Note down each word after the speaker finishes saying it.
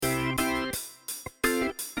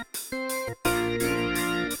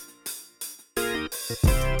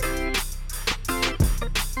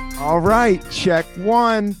All right, check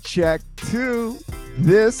one, check two.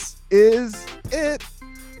 This is it.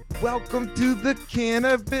 Welcome to the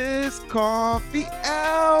Cannabis Coffee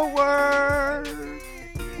Hour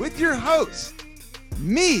with your host,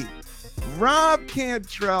 me, Rob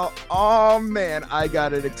Cantrell. Oh man, I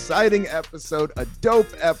got an exciting episode, a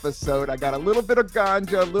dope episode. I got a little bit of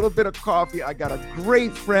ganja, a little bit of coffee. I got a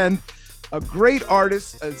great friend, a great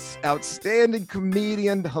artist, an outstanding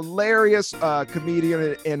comedian, hilarious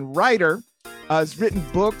comedian and writer. Has written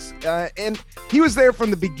books, and he was there from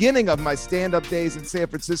the beginning of my stand-up days in San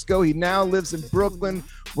Francisco. He now lives in Brooklyn.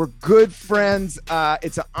 We're good friends.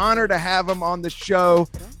 It's an honor to have him on the show.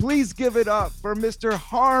 Please give it up for Mr.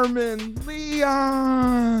 Harmon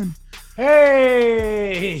Leon.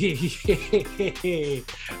 Hey,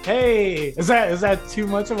 hey, is that too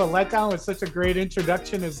much of a letdown with such a great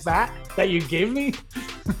introduction as that you gave me?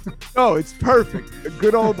 Oh, it's perfect. A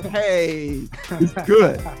good old hey is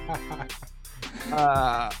good.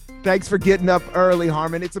 Thanks for getting up early,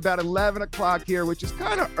 Harmon. It's about 11 o'clock here, which is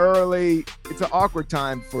kind of early. It's an awkward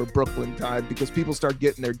time for Brooklyn time because people start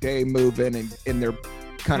getting their day moving and they're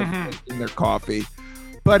kind of in their coffee.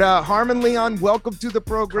 But Harmon Leon, welcome to the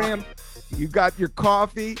program. You got your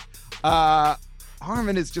coffee.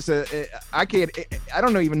 Harmon is just I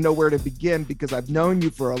don't even know where to begin because I've known you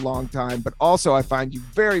for a long time, but also I find you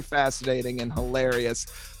very fascinating and hilarious.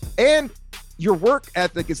 And your work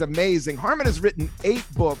ethic is amazing. Harmon has written 8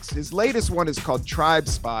 books. His latest one is called Tribe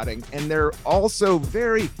Spotting, and they're also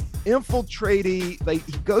very infiltrating. Like,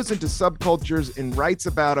 he goes into subcultures and writes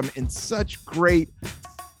about them in such great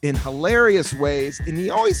and hilarious ways. And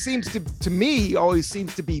he always seems to me, he always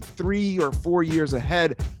seems to be 3 or 4 years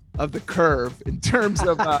ahead of the curve in terms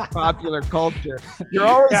of popular culture. You're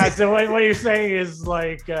always so what you're saying is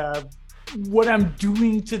like, what I'm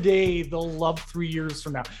doing today, they'll love 3 years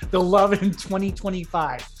from now. They'll love in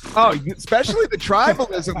 2025. Oh, especially the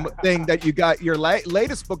tribalism thing that you got, your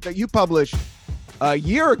latest book that you published a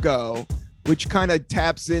year ago, which kind of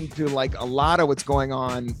taps into like a lot of what's going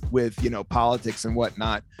on with, politics and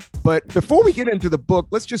whatnot. But before we get into the book,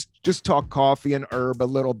 let's just talk coffee and herb a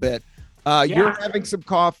little bit. You're having some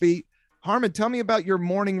coffee. Harmon, tell me about your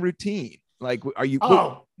morning routine. Like, are you?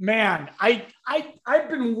 Oh man, I've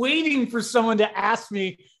been waiting for someone to ask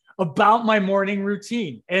me about my morning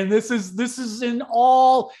routine, and this is in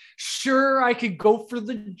all. Sure, I could go for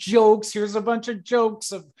the jokes. Here's a bunch of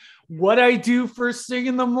jokes of what I do first thing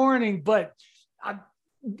in the morning, but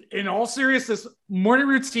in all seriousness, morning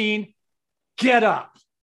routine: get up.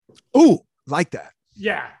 Ooh, like that.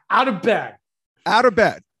 Yeah, out of bed. Out of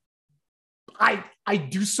bed. I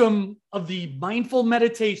do some of the mindful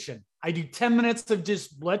meditation. I do 10 minutes of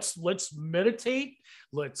just let's meditate.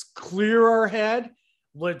 Let's clear our head.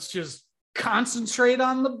 Let's just concentrate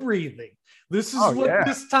on the breathing. This is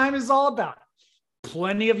this time is all about.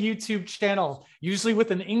 Plenty of YouTube channel, usually with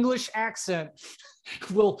an English accent,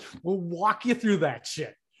 will walk you through that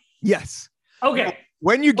shit. Yes. Okay. Now,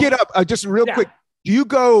 when you get up, just real quick, do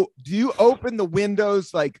you open the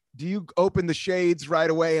windows? Like, do you open the shades right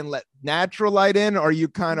away and let natural light in? Or are you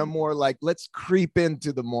kind of more like, let's creep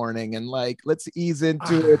into the morning and like, let's ease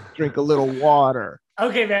into it, drink a little water?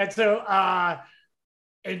 Okay, man. So,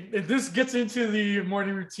 and this gets into the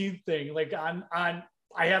morning routine thing. Like I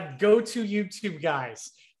have go-to YouTube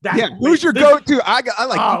guys. Who's your go-to? I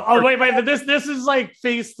like. Wait. But this is like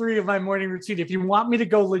phase 3 of my morning routine. If you want me to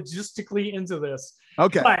go logistically into this,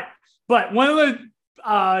 okay. But one of the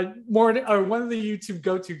one of the YouTube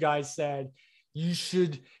go-to guys said you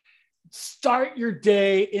should start your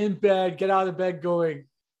day in bed, get out of bed going,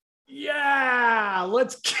 yeah,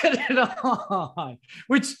 let's get it on.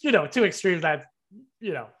 Which, to extremes, that's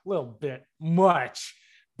a little bit much.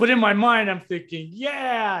 But in my mind, I'm thinking,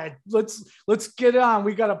 yeah, let's get on.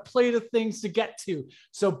 We got a plate of things to get to.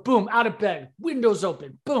 So boom, out of bed, windows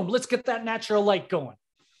open, boom, let's get that natural light going.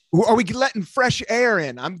 Are we letting fresh air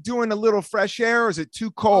in? I'm doing a little fresh air, or is it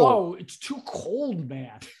too cold? Oh, it's too cold,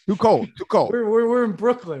 man. Too cold. We're in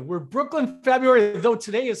Brooklyn. We're Brooklyn, February, though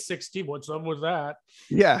today is 60. What's up with that?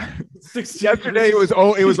 Yeah. 60. Yesterday it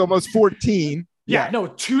was almost 14. Yeah, no,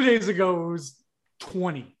 2 days ago it was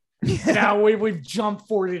 20. Now we've jumped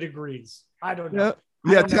 40 degrees. I don't know.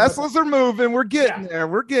 Yeah, Teslas are moving. We're getting there.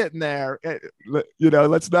 We're getting there.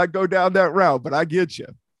 Let's not go down that route, but I get you.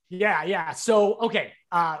 Yeah. So, okay.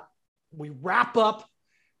 We wrap up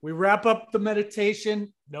the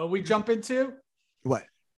meditation. We jump into what?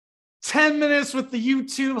 10 minutes with the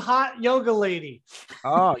YouTube hot yoga lady.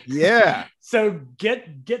 Oh yeah. So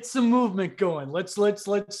get some movement going. Let's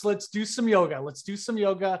do some yoga. Let's do some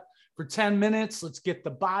yoga for 10 minutes. Let's get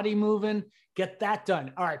the body moving. Get that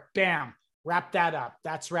done. All right, bam. Wrap that up.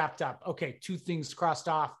 That's wrapped up. Okay, 2 things crossed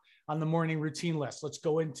off on the morning routine list. Let's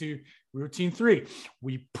go into routine 3.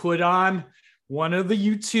 We put on one of the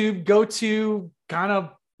YouTube go-to kind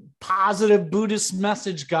of positive Buddhist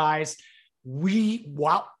message guys.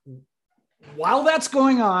 While that's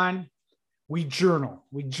going on, we journal.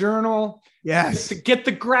 Yes. To get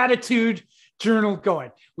the gratitude journal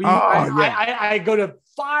going. I go to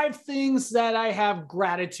 5 things that I have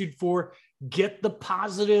gratitude for. Get the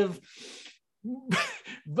positive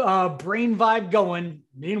brain vibe going.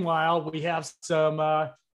 Meanwhile, we have some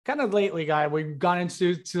kind of lately, we've gone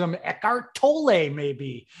into some Eckhart Tolle,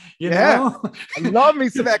 maybe. You know? I love me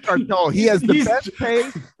some Eckhart Tolle. He has the best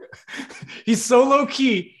pace. He's so low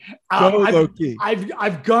key. Low key.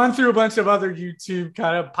 I've gone through a bunch of other YouTube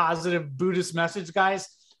kind of positive Buddhist message guys.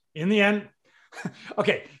 In the end,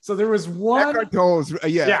 okay. So there was one. Eckhart Tolle's,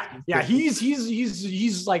 yeah.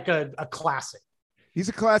 He's like a classic. He's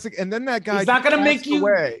a classic. And then that guy. He's not going to make you.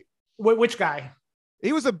 Away. Which guy?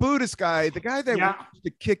 He was a Buddhist guy. The guy that used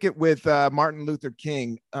to kick it with Martin Luther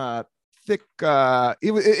King. He's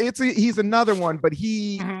another one, but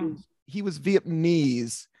he was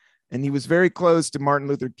Vietnamese. And he was very close to Martin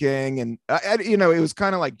Luther King. And, it was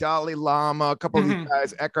kind of like Dalai Lama, a couple of these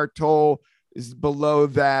guys. Eckhart Tolle is below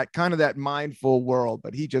that, kind of that mindful world,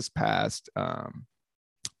 but he just passed. And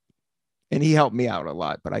he helped me out a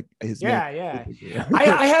lot. But I had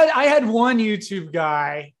one YouTube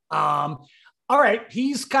guy. All right.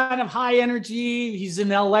 He's kind of high energy. He's in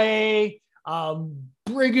LA,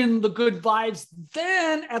 bringing the good vibes.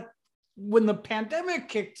 Then when the pandemic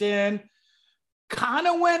kicked in, kind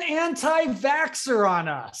of went anti-vaxxer on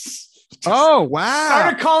us. Oh, wow.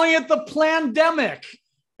 Started calling it the plandemic.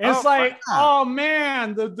 And it's like, wow. Oh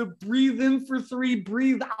man, the breathe in for 3,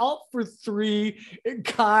 breathe out for 3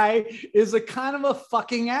 guy is a kind of a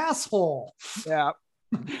fucking asshole. Yeah.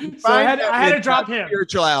 So I had to drop him.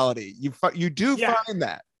 Spirituality. You do find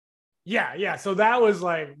that. Yeah. So that was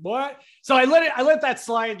like, what? So I let that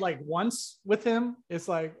slide like once with him. It's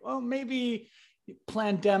like, well, maybe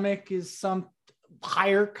plandemic is some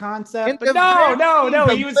higher concept, but no,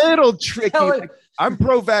 he was a little tricky. I'm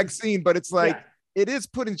pro-vaccine, but it's like it is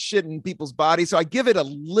putting shit in people's bodies, so I give it a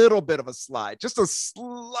little bit of a slide, just a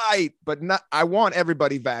slight, but not. I want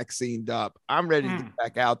everybody vaccinated up. I'm ready to get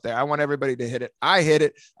back out there. I want everybody to hit it. I hit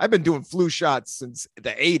it. I've been doing flu shots since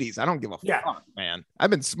the 80s. I don't give a fuck, man.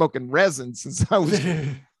 I've been smoking resin since I was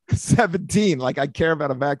 17. Like I care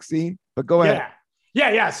about a vaccine, but go ahead.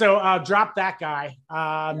 Yeah. So drop that guy.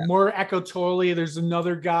 More Eckhart Tolle. There's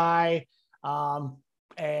another guy, and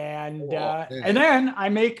then I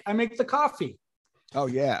make the coffee. Oh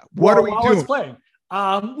yeah. What are we doing? It's playing.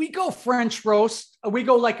 We go French roast. We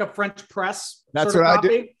go like a French press. That's what I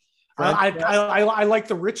do. I like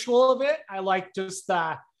the ritual of it. I like just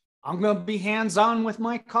I'm gonna be hands on with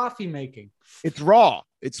my coffee making. It's raw.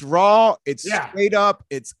 It's straight up.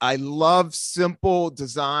 I love simple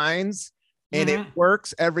designs. And it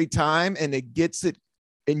works every time, and it gets it,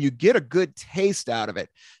 and you get a good taste out of it.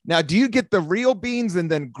 Now, do you get the real beans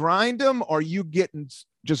and then grind them, or are you getting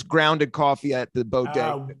just grounded coffee at the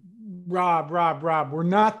bodega? Rob, we're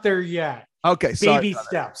not there yet. Okay,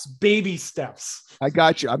 baby steps. I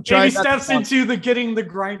got you. I'm trying. Baby steps into getting the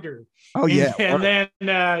grinder. Oh yeah, and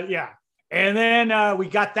then we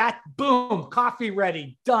got that. Boom, coffee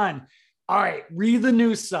ready, done. All right, read the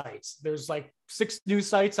news sites. There's like 6 news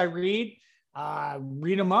sites I read.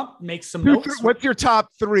 Read them up, make some notes. What's your top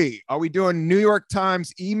 3? Are we doing New York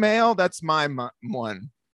Times email? That's my one.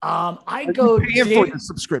 I go paying for the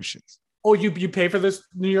subscriptions. Oh, you pay for this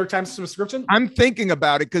New York Times subscription? I'm thinking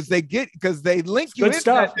about it because they link you in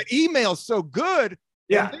stuff. The email's so good.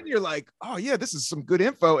 Yeah. And then you're like, oh yeah, this is some good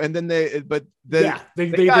info. And then they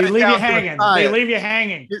leave you hanging. They leave you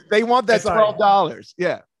hanging. They want that $12.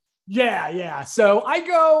 Yeah. Yeah. So I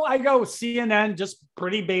go CNN, just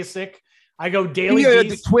pretty basic. I go Daily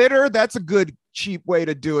Beast. Twitter, that's a good cheap way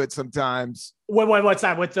to do it sometimes. What's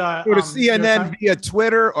that? With go to CNN via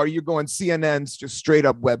Twitter, or are you going CNN's just straight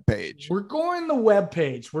up web page? We're going the web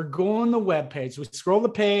page. We scroll the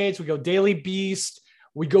page. We go Daily Beast.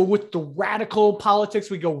 We go with the radical politics.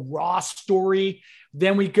 We go Raw Story.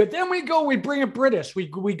 Then we bring it British. We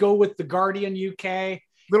go with the Guardian UK.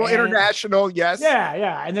 Little international, yes.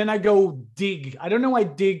 Yeah. And then I go Dig. I don't know why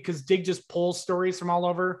Dig, because Dig just pulls stories from all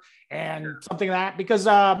over and something like that. Because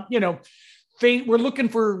we're looking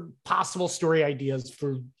for possible story ideas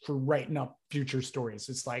for writing up future stories.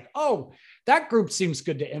 It's like, oh, that group seems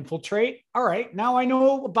good to infiltrate. All right, now I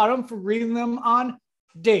know about them from reading them on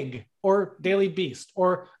Dig or Daily Beast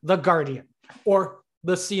or The Guardian or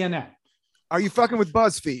the CNN. Are you fucking with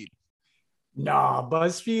BuzzFeed? No,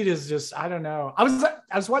 BuzzFeed is just, I don't know. I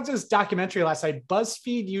was watching this documentary last night.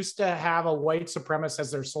 BuzzFeed used to have a white supremacist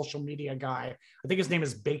as their social media guy. I think his name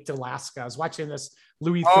is Baked Alaska. I was watching this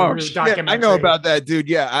Louis Theroux documentary. I know about that, dude.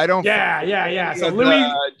 Yeah, I don't. Yeah. So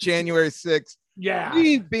Louis, January 6th. Yeah.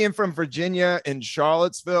 Me being from Virginia and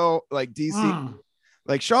Charlottesville, like DC,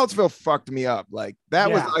 like Charlottesville fucked me up. Like that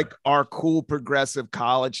was like our cool progressive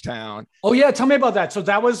college town. Oh yeah, tell me about that. So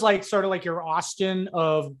that was like sort of like your Austin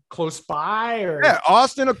of close by, or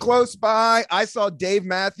Austin of close by. I saw Dave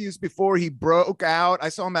Matthews before he broke out. I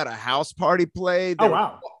saw him at a house party play. Oh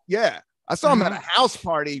wow. Yeah. I saw him at a house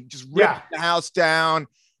party, just ripping the house down.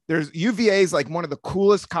 There's UVA is like one of the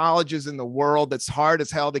coolest colleges in the world. That's hard as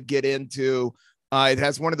hell to get into. It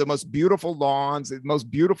has one of the most beautiful lawns, the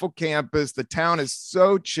most beautiful campus. The town is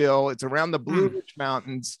so chill. It's around the Blue Ridge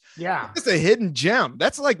Mountains. Yeah. It's a hidden gem.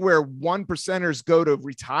 That's like where 1%ers go to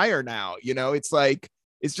retire now. You know, it's like,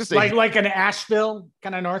 it's just like an Asheville,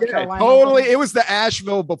 kind of North Carolina. Totally. It was the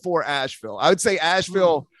Asheville before Asheville. I would say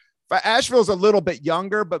Asheville, Asheville's a little bit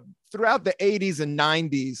younger, but throughout the 80s and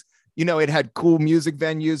 90s, you know, it had cool music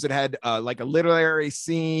venues. It had like a literary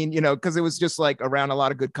scene, you know, because it was just like around a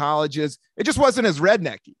lot of good colleges. It just wasn't as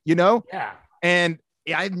rednecky, you know? Yeah. And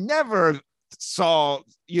I never saw,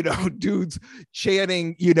 you know, dudes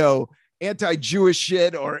chanting, you know, anti-Jewish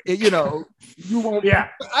shit or, you know,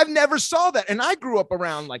 I've never saw that. And I grew up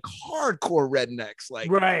around like hardcore rednecks, like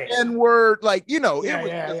N-word, like, you know, it was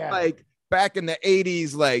just like back in the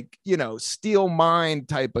 80s, like, you know, Steel Mind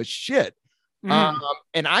type of shit.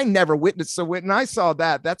 And I never witnessed. So when I saw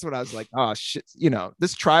that, that's what I was like, oh shit, you know,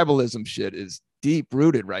 this tribalism shit is deep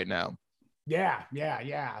rooted right now. Yeah.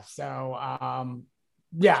 So,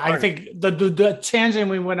 I think the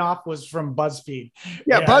tangent we went off was from BuzzFeed.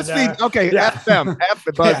 BuzzFeed. Okay. F them. F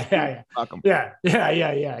the BuzzFeed.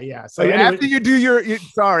 Yeah. So anyway, after you do your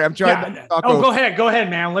sorry, I'm trying to talk over. Go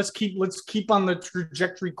ahead, man. Let's keep on the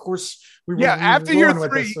trajectory course. After your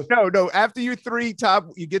three, after your three top,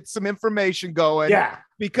 you get some information going. Yeah.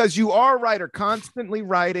 Because you are a writer, constantly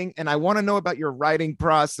writing, and I want to know about your writing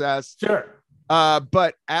process. Sure.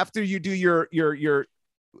 But after you do your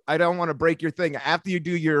I don't want to break your thing. After you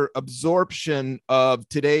do your absorption of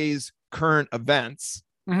today's current events,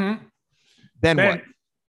 then what?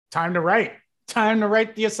 Time to write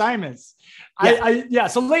the assignments.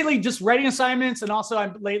 So lately just writing assignments, and also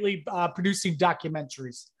I'm lately producing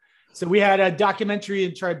documentaries. So we had a documentary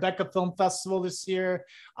in Tribeca Film Festival this year.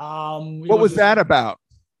 What was that about?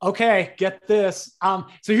 Okay, get this. So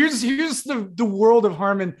here's the world of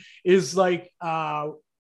Harmon is like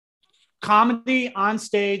comedy on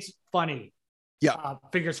stage, funny. Yeah.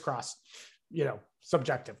 Fingers crossed. You know,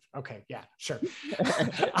 subjective. Okay, yeah, sure.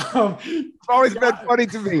 It's always been funny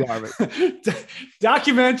to me, Harmon.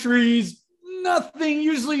 Documentaries,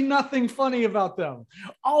 usually nothing funny about them.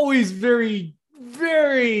 Always very,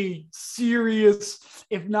 very serious,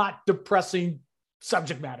 if not depressing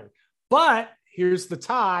subject matter. But here's the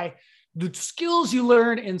tie. The skills you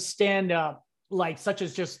learn in stand-up, like such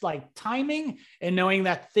as just like timing and knowing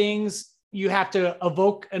that things you have to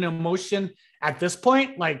evoke an emotion at this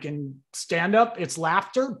point, like in stand-up, it's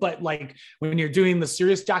laughter. But like when you're doing the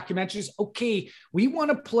serious documentaries, okay, we want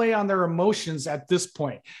to play on their emotions at this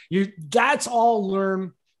point. That's all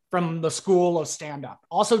learned from the school of stand-up.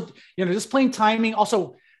 Also, you know, just playing timing.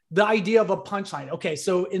 Also, the idea of a punchline. Okay,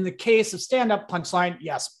 so in the case of stand-up, punchline,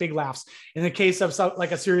 yes, big laughs. In the case of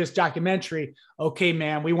like a serious documentary, okay,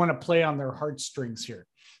 man, we want to play on their heartstrings here.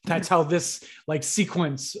 That's how this like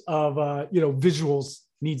sequence of visuals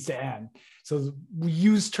needs to end. So we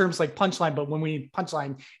use terms like punchline, but when we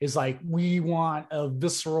punchline is like we want a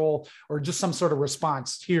visceral or just some sort of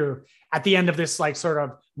response here at the end of this like sort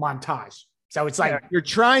of montage. So it's like you're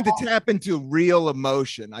trying to tap into real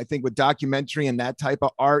emotion. I think with documentary and that type of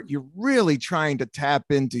art, you're really trying to tap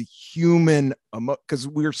into human because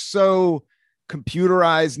we're so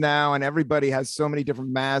computerized now and everybody has so many different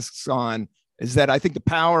masks on. Is that I think the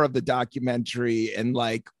power of the documentary and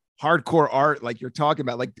like hardcore art, like you're talking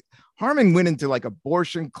about, like Harmon went into like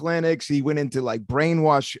abortion clinics. He went into like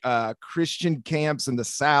brainwash Christian camps in the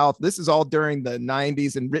South. This is all during the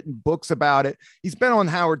 90s and written books about it. He's been on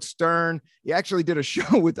Howard Stern. He actually did a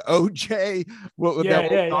show with OJ that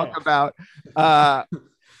we'll talk about.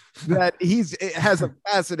 That has a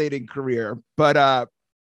fascinating career, but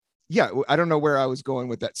I don't know where I was going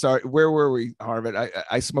with that. Sorry, where were we, Harvard?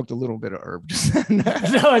 I smoked a little bit of herb just then.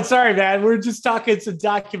 No, it's sorry, man. We're just talking some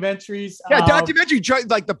documentaries. Yeah, documentary,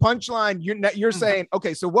 like the punchline. You're saying,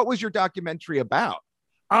 okay, so what was your documentary about?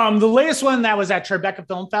 The latest one that was at Tribeca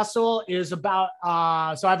Film Festival is about,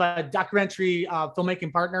 so I have a documentary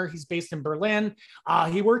filmmaking partner. He's based in Berlin.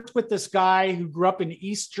 He worked with this guy who grew up in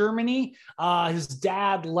East Germany. His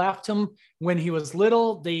dad left him when he was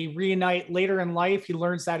little. They reunite later in life. He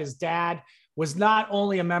learns that his dad was not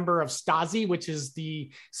only a member of Stasi, which is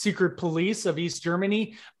the secret police of East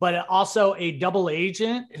Germany, but also a double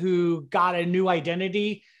agent who got a new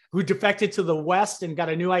identity, who defected to the West and got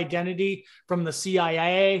a new identity from the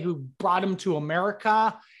CIA, who brought him to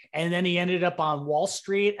America. And then he ended up on Wall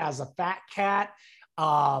Street as a fat cat,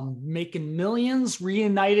 making millions,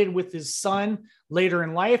 reunited with his son later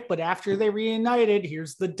in life. But after they reunited,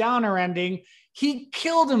 here's the downer ending. He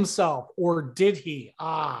killed himself, or did he?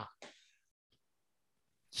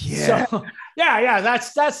 Yeah. So, yeah.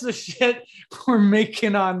 That's the shit we're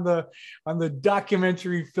making on the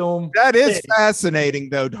documentary film. That is fascinating,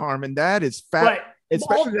 though, Harmon. That is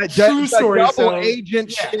especially that true story, double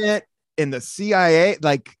agent shit in the CIA.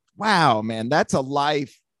 Like, wow, man, that's a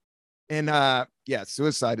life. And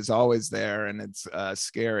suicide is always there, and it's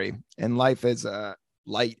scary. And life is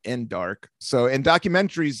light and dark. So in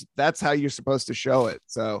documentaries, that's how you're supposed to show it.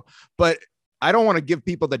 So, but I don't want to give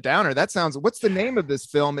people the downer. That sounds, what's the name of this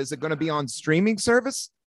film? Is it going to be on streaming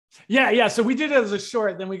service? Yeah. So we did it as a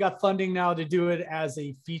short, then we got funding now to do it as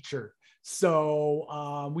a feature.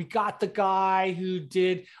 So we got the guy who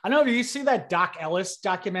did, I don't know, do you see that Doc Ellis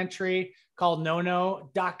documentary called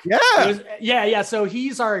No Doc? Yeah. So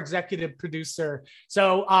he's our executive producer.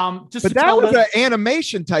 So but that was an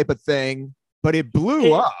animation type of thing. But it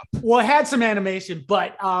blew up. Well, it had some animation,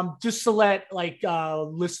 but just to let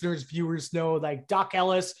listeners, viewers know, like Doc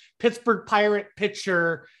Ellis, Pittsburgh Pirate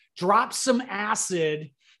pitcher, dropped some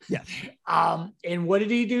acid. Yes. And what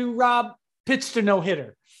did he do, Rob? Pitched a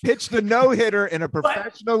no-hitter. Pitched a no-hitter in a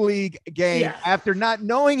professional league game after not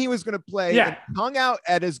knowing he was going to play. Yeah. And hung out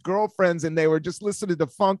at his girlfriend's, and they were just listening to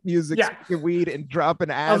funk music, smoking weed, and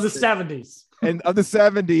dropping acid. Of the 70s. And of the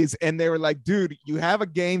 70s, and they were like, dude, you have a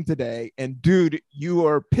game today, and dude, you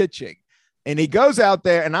are pitching. And he goes out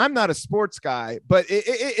there, and I'm not a sports guy, but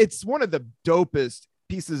it's one of the dopest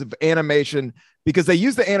pieces of animation, because they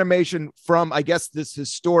use the animation from, I guess, this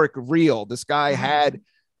historic reel. This guy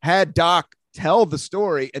had Doc tell the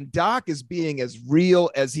story, and Doc is being as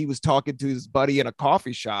real as he was talking to his buddy in a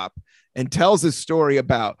coffee shop, and tells his story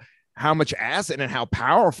about how much acid and how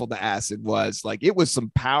powerful the acid was. Like, it was some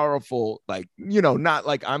powerful, like, not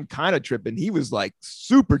like I'm kind of tripping. He was like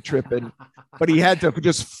super tripping, but he had to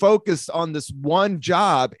just focus on this one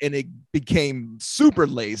job, and it became super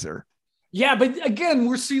laser. Yeah, but again,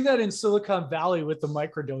 we're seeing that in Silicon Valley with the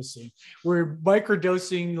microdosing, where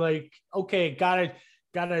microdosing, like, okay,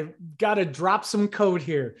 gotta drop some code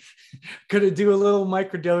here. Gonna do a little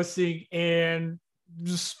microdosing, and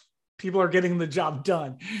just people are getting the job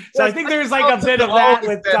done. So I think there's like a bit of that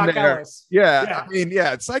with Doc Ellis. Yeah. I mean,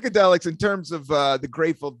 psychedelics in terms of the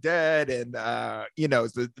Grateful Dead, and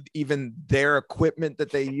even their equipment that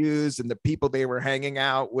they use, and the people they were hanging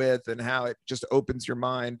out with, and how it just opens your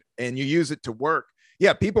mind and you use it to work.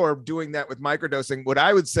 Yeah, people are doing that with microdosing. What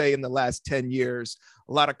I would say in the last 10 years,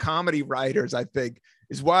 a lot of comedy writers, I think,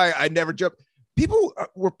 is why I never jump. People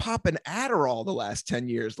were popping Adderall the last 10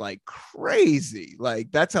 years like crazy. Like,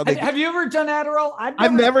 that's how they have you ever done Adderall?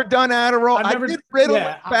 I've never done Adderall. I did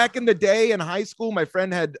Ritalin back in the day in high school. My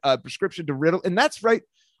friend had a prescription to Ritalin, and that's right.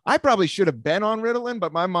 I probably should have been on Ritalin,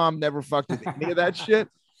 but my mom never fucked with any of that shit.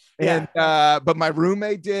 And but my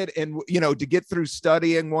roommate did. And to get through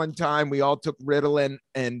studying one time, we all took Ritalin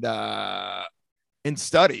and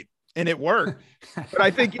studied. And it worked. But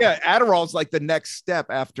I think, Adderall is like the next step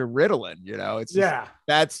after Ritalin. It's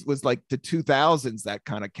just, was like the 2000s that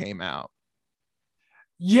kind of came out.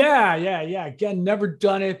 Yeah. Again, never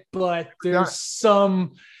done it, but there's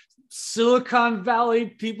some Silicon Valley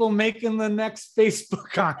people making the next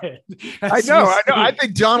Facebook on it. I know. I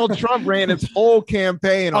think Donald Trump ran his whole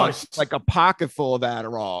campaign on like a pocket full of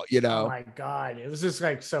Adderall, Oh my God. It was just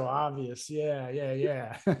like so obvious.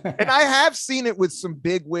 Yeah. And I have seen it with some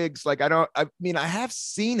big wigs. Like, I have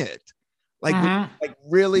seen it like, like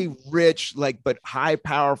really rich, like, but high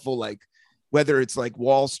powerful, like whether it's like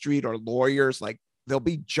Wall Street or lawyers, like they'll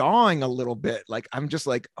be jawing a little bit. Like, I'm just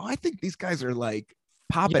like, oh, I think these guys are like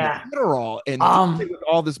popping Adderall and with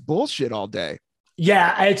all this bullshit all day.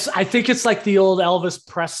 Yeah, I think it's like the old Elvis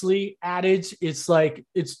Presley adage. It's like,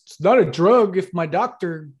 it's not a drug if my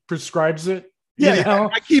doctor prescribes it.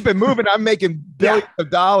 I keep it moving. I'm making billions of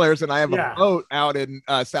dollars, and I have a boat out in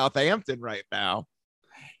Southampton right now.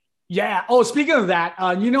 Yeah. Oh, speaking of that,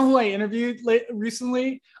 you know who I interviewed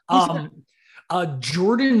recently?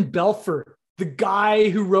 Jordan Belfort, the guy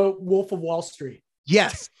who wrote Wolf of Wall Street.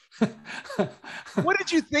 Yes. What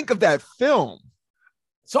did you think of that film?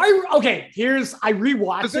 So I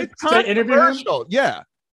rewatched it to interview him. Yeah.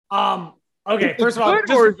 Okay, first of all,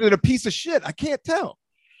 or is it a piece of shit? I can't tell.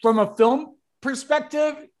 From a film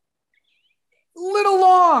perspective, little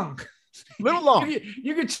long.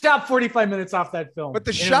 You could chop 45 minutes off that film. But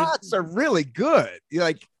the shots are really good. You're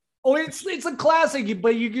like, oh, it's a classic,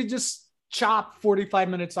 but you could just chop 45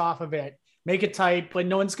 minutes off of it, make it tight, but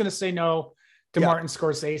no one's going to say no to Martin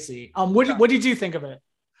Scorsese. What did you think of it?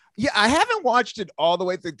 Yeah, I haven't watched it all the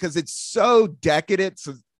way through because it's so decadent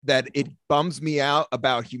that it bums me out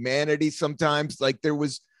about humanity sometimes. Like there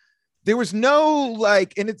was no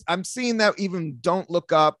like, and I'm seeing that even Don't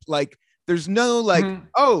Look Up. Like there's no like,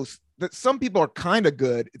 that some people are kind of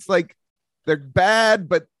good. It's like they're bad,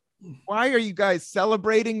 but why are you guys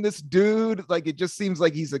celebrating this dude? Like it just seems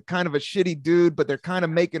like he's a kind of a shitty dude, but they're kind of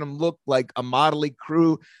making him look like a Motley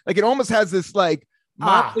Crue. Like it almost has this like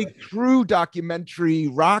Motley Crue documentary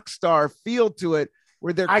rock star feel to it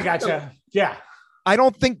where they're yeah. I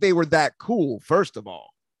don't think they were that cool, first of all.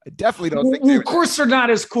 I definitely don't think of course they're not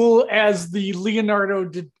as cool as the Leonardo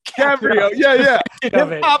DiCaprio. Yeah.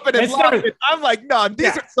 Popping and locking. I'm like, no,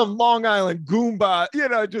 these are some Long Island Goomba,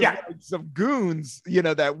 like some goons,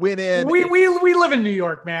 that went in. We live in New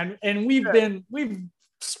York, man, and we've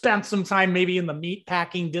spent some time maybe in the meat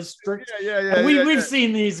packing district. We've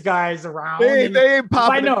seen these guys around. They ain't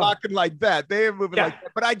popping and locking like that. They ain't moving like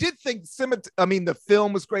that. But I did think the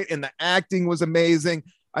film was great and the acting was amazing.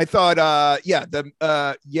 I thought,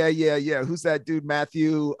 who's that dude?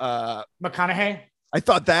 Matthew McConaughey. I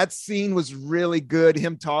thought that scene was really good.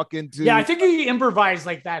 Him talking to. Yeah, I think he improvised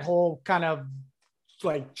like that whole kind of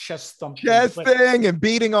like chest thing and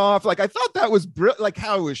beating off. Like I thought that was like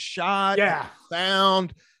how it was shot. Yeah,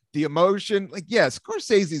 sound, the emotion. Like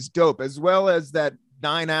Scorsese's dope, as well as that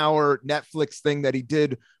 9-hour Netflix thing that he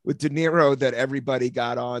did with De Niro that everybody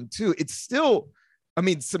got on too. It's still,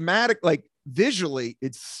 somatic, like visually,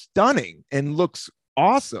 it's stunning and looks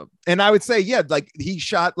awesome. And I would say, like he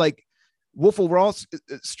shot like Wolf of Wall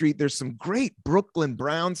Street. There's some great Brooklyn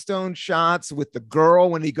brownstone shots with the girl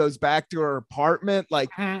when he goes back to her apartment. Like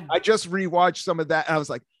I just rewatched some of that. And I was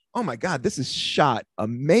like, oh my God, this is shot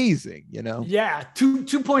amazing. Yeah. Two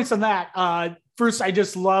points on that. First, I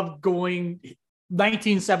just love going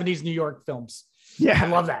 1970s New York films. Yeah. I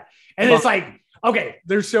love that. And it's like, okay,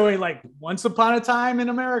 they're showing like Once Upon a Time in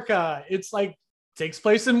America. It's like takes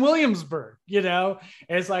place in Williamsburg, and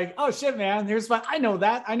it's like, oh shit, man, I know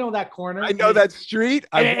that corner. I know that street.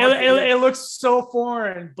 It looks so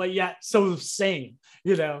foreign, but yet so same,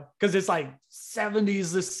 because it's like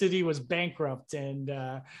 70s, this city was bankrupt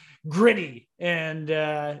and gritty. And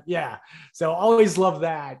so always love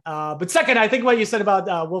that. But second, I think what you said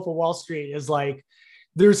about Wolf of Wall Street is like,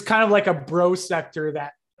 there's kind of like a bro sector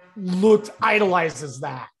that idolizes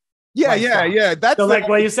that. Yeah. That's so like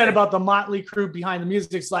what you said about the Motley Crue behind the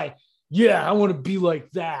music. It's like, I want to be like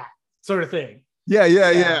that sort of thing. Yeah.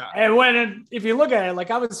 And if you look at it,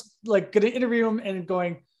 like I was like going to interview him and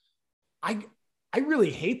going, I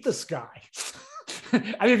really hate this guy.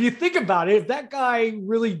 If you think about it, if that guy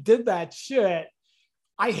really did that shit,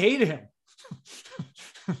 I hate him.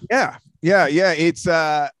 Yeah.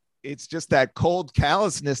 It's just that cold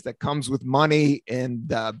callousness that comes with money and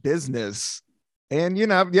business. And,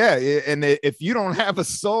 and if you don't have a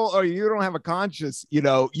soul or you don't have a conscience, you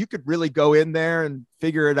could really go in there and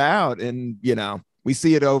figure it out. And, we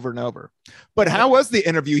see it over and over. But how was the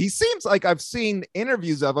interview? He seems like I've seen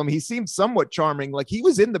interviews of him. He seems somewhat charming. Like he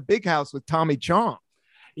was in the Big House with Tommy Chong.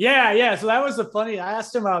 Yeah. So that was I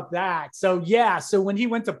asked him about that. So, so when he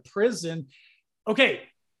went to prison, okay.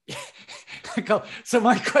 So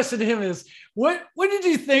my question to him is, what did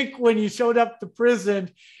you think when you showed up to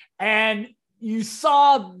prison and you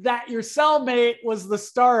saw that your cellmate was the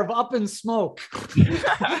star of Up in Smoke?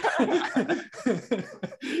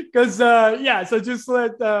 Because so just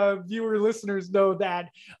let viewer listeners know that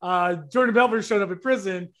Jordan Belfort showed up in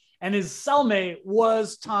prison and his cellmate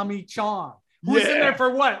was Tommy Chong, who was in there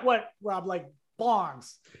for what Rob, like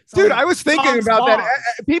bongs. Dude, I was thinking about that.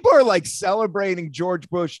 People are like celebrating George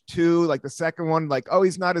Bush too, like the second one, like, oh,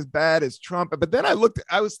 he's not as bad as Trump. But then I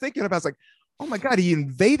was thinking about, I was like, oh my God, he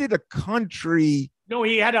invaded a country. No,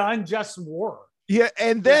 he had an unjust war. Yeah,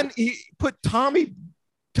 and then he put Tommy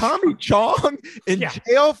Chong in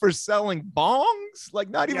jail for selling bongs,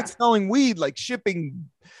 like not even selling weed, like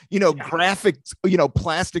shipping, graphic,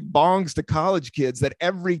 plastic bongs to college kids that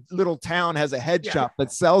every little town has a head shop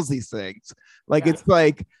that sells these things. Like, it's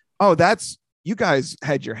like, oh, you guys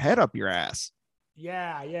had your head up your ass.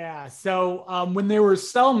 Yeah. So when they were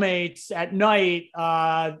cellmates at night,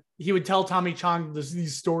 he would tell Tommy Chong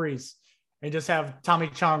these stories and just have Tommy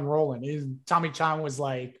Chong rolling. Tommy Chong was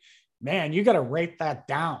like, man, you got to write that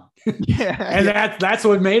down. And that's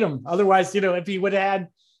what made him. Otherwise, if he would have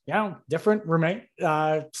had, different roommate,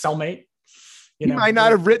 cellmate, he might not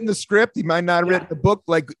have written the script. He might not have written the book.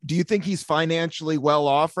 Like, do you think he's financially well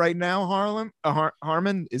off right now,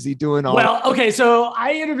 Harmon? Is he doing all? Well, okay. So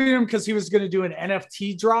I interviewed him because he was going to do an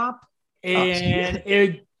NFT drop, and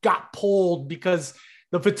it got pulled because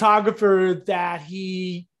the photographer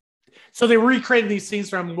so they were recreating these scenes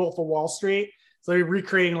from Wolf of Wall Street. So they're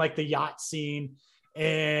recreating like the yacht scene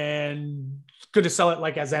and going to sell it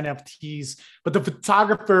like as NFTs. But the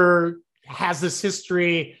photographer has this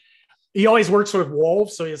history. He always works with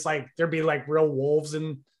wolves. So it's like, there'd be like real wolves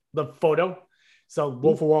in the photo. So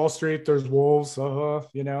Wolf of Wall Street, there's wolves,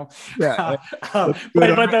 Yeah. but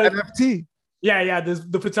the NFT. Yeah.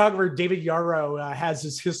 The photographer, David Yarrow, has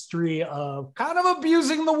this history of kind of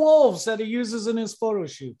abusing the wolves that he uses in his photo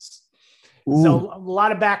shoots. Ooh. So a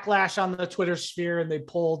lot of backlash on the Twitter sphere, and they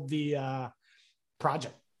pulled the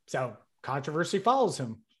project. So controversy follows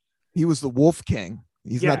him. He was the Wolf King.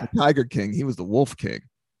 He's not the Tiger King. He was the Wolf King.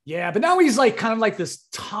 Yeah, but now he's like kind of like this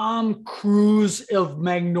Tom Cruise of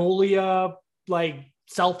Magnolia, like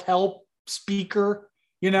self-help speaker,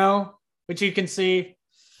 which you can see.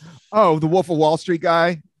 Oh, the Wolf of Wall Street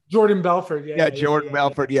guy? Jordan Belfort. Jordan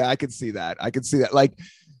Belfort. Yeah, I could see that. Like,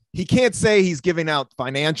 he can't say he's giving out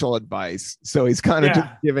financial advice. So he's kind of just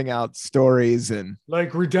giving out stories and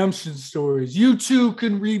like redemption stories. You too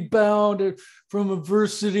can rebound from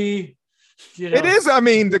adversity. It is, I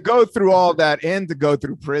mean, to go through all that and to go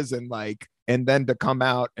through prison, like, and then to come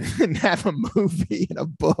out and have a movie and a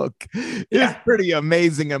book is pretty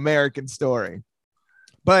amazing American story.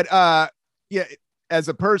 But as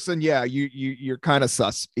a person, you're kind of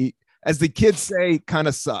sus. As the kids say, kind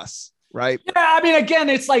of sus. Right. Yeah. I mean, again,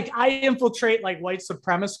 it's like I infiltrate like white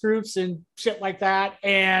supremacist groups and shit like that.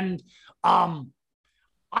 And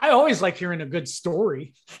I always like hearing a good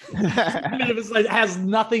story. Even if it's like, it has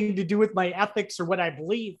nothing to do with my ethics or what I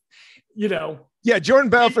believe, Yeah. Jordan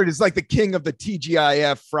Belfort is like the king of the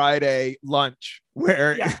TGIF Friday lunch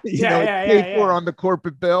where, pay for on the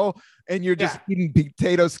corporate bill and you're just eating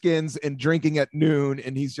potato skins and drinking at noon.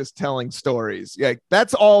 And he's just telling stories. Yeah.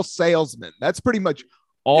 That's all salesmen. That's pretty much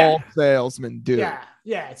all salesmen do.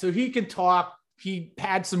 Yeah. So he can talk. He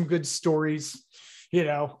had some good stories.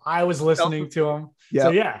 I was listening to him.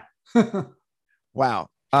 Yeah. So Wow.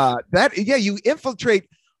 You infiltrate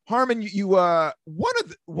Harmon. You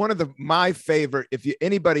one of my favorite.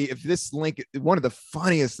 If this link, one of the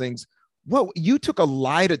funniest things. Well, you took a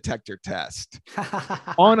lie detector test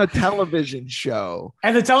on a television show,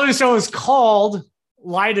 and the television show is called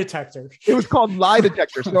Lie Detector. It was called Lie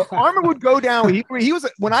Detector. So Harmon would go down. He was,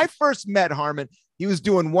 when I first met Harmon, he was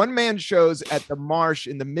doing one-man shows at the Marsh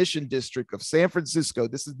in the Mission District of San Francisco.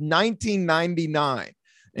 This is 1999.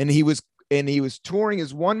 And he was touring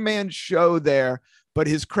his one-man show there, but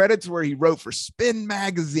his credits were he wrote for Spin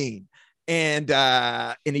Magazine.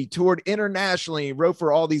 And he toured internationally. He wrote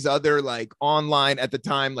for all these other like online at the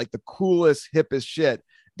time, like the coolest, hippest shit.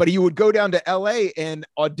 But he would go down to LA and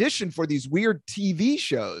audition for these weird TV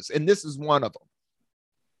shows. And this is one of them.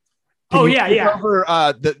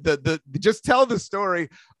 Just tell the story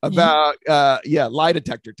about, lie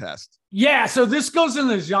detector test. Yeah. So this goes in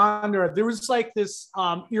the genre. There was like this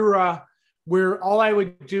era where all I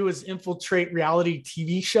would do is infiltrate reality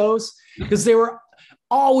TV shows because they were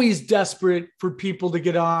always desperate for people to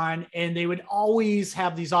get on, and they would always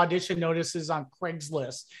have these audition notices on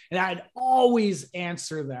Craigslist, and I'd always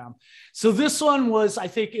answer them. So this one was, I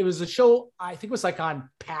think it was a show, I think it was like on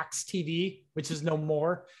PAX TV, which is no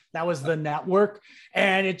more. That was the network.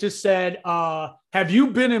 And it just said, have you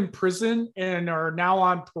been in prison and are now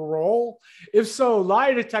on parole? If so,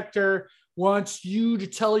 Lie Detector wants you to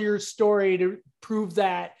tell your story to prove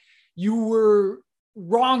that you were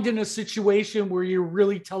wronged in a situation where you're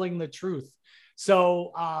really telling the truth.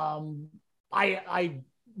 So I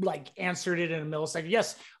like answered it in a millisecond.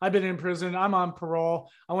 Yes, I've been in prison. I'm on parole.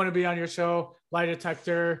 I want to be on your show, Lie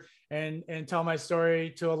Detector, and tell my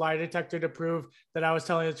story to a lie detector to prove that I was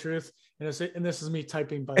telling the truth. And this is me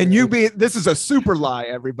typing. This is a super lie,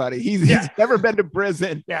 everybody. He's never been to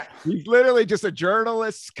prison. Yeah. He's literally just a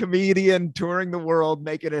journalist, comedian touring the world,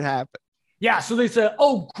 making it happen. Yeah. So they said,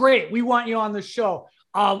 oh, great. We want you on the show.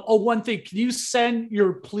 One thing, can you send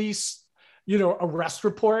your police, arrest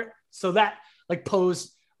report? So that like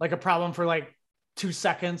posed like a problem for like 2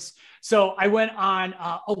 seconds. So I went on,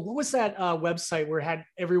 what was that website where it had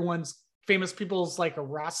everyone's famous people's like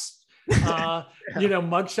arrests?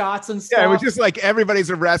 mugshots and stuff. Yeah, it was just like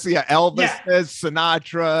everybody's arrested. Yeah, Elvis, Yeah.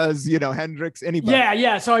 Sinatra's, Hendrix, anybody.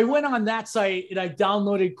 Yeah. So I went on that site and I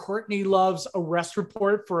downloaded Courtney Love's arrest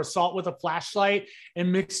report for assault with a flashlight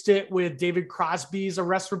and mixed it with David Crosby's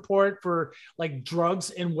arrest report for like drugs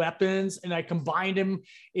and weapons. And I combined them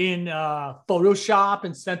in Photoshop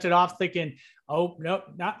and sent it off thinking, oh, no,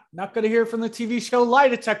 not going to hear from the TV show Lie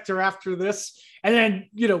Detector after this. And then,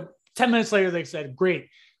 10 minutes later, they said, great.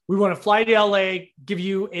 We want to fly to LA, give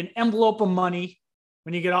you an envelope of money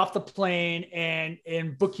when you get off the plane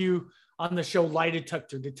and book you on the show Lie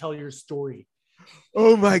Detector to tell your story.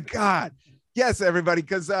 Oh my God. Yes, everybody,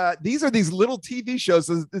 because these are these little TV shows.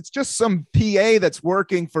 It's just some PA that's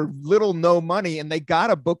working for little, no money, and they got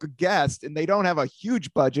to book a guest, and they don't have a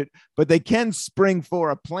huge budget, but they can spring for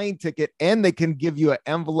a plane ticket, and they can give you an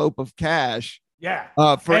envelope of cash. Yeah.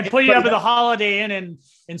 And put you up at the Holiday Inn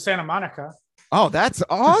in Santa Monica. Oh, that's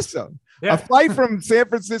awesome. Yeah. A flight from San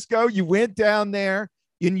Francisco, you went down there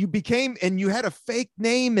and you had a fake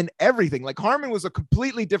name and everything. Like Harmon was a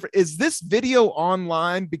completely different. Is this video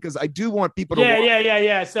online? Because I do want people to watch.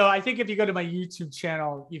 Yeah. So I think if you go to my YouTube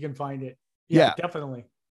channel, you can find it. Yeah. Definitely.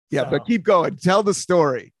 Yeah, but keep going. Tell the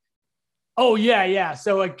story. Oh, yeah.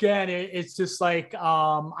 So again, it's just like,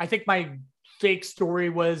 I think my fake story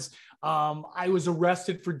was I was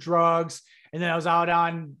arrested for drugs and then I was out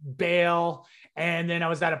on bail. And then I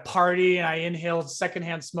was at a party and I inhaled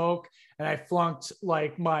secondhand smoke and I flunked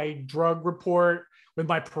like my drug report with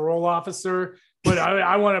my parole officer. But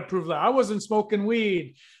I want to prove that I wasn't smoking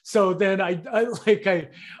weed. So then I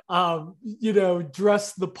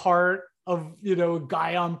dressed the part of, a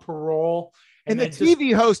guy on parole. And the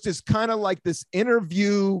TV host is kind of like this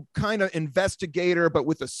interview kind of investigator, but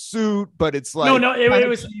with a suit, but it's like, it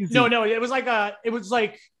was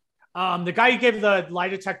like, the guy who gave the lie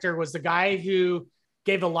detector was the guy who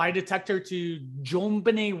gave a lie detector to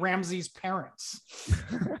JonBenet Ramsey's parents.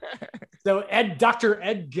 So Dr.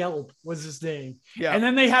 Ed Gelb was his name. Yeah. And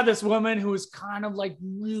then they had this woman who was kind of like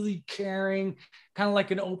really caring, kind of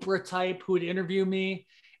like an Oprah type who would interview me.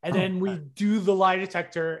 And then we do the lie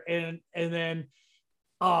detector and then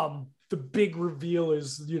the big reveal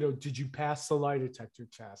is, did you pass the lie detector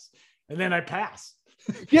test? And then I passed.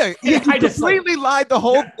 Yeah, you completely lied the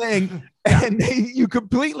whole thing, and you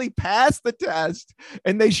completely passed the test,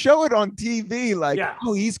 and they show it on TV like,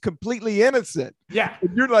 oh, he's completely innocent. Yeah,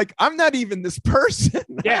 and you're like, I'm not even this person.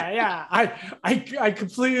 Yeah. I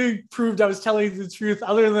completely proved I was telling the truth,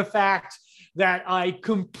 other than the fact that I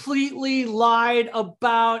completely lied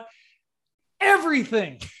about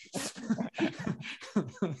everything.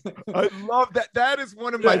 I love that. That is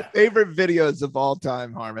one of my favorite videos of all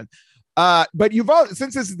time, Harmon. But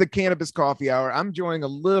since this is the Cannabis Coffee Hour, I'm enjoying a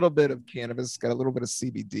little bit of cannabis, got a little bit of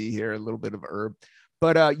CBD here, a little bit of herb,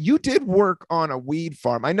 but you did work on a weed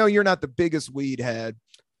farm. I know you're not the biggest weed head.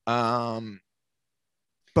 But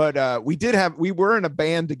we were in a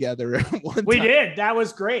band together at one time. We did. That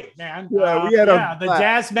was great, man. Yeah, we had the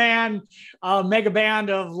jazz band, mega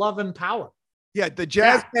band of Love and Power. Yeah, the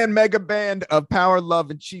jazz band mega band of Power, Love,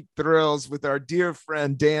 and Cheap Thrills with our dear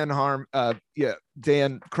friend Dan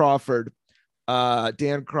Crawford.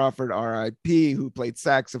 Dan Crawford, R.I.P., who played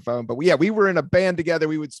saxophone. But we were in a band together.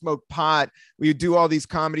 We would smoke pot. We would do all these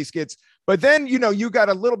comedy skits. But then, you got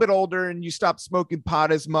a little bit older and you stopped smoking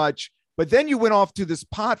pot as much. But then you went off to this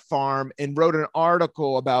pot farm and wrote an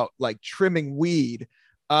article about like trimming weed.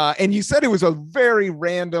 And you said it was a very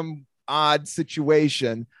random, odd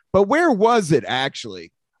situation. But where was it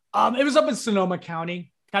actually? It was up in Sonoma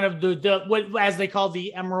County, kind of what as they call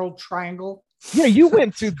the Emerald Triangle. Yeah, you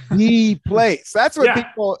went to the place. That's what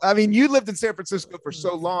people. I mean, you lived in San Francisco for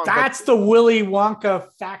so long. That's the Willy Wonka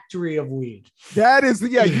factory of weed. That is,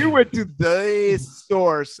 you went to the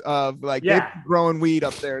source of they've been growing weed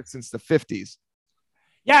up there since the 50s.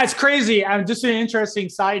 Yeah, it's crazy. Just an interesting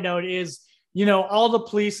side note is, all the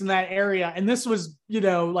police in that area, and this was,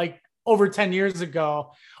 like over 10 years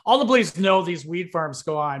ago, all the police know these weed farms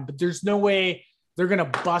go on, but there's no way they're going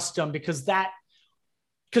to bust them because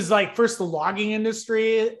first the logging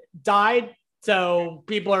industry died. So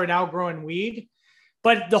people are now growing weed,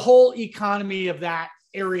 but the whole economy of that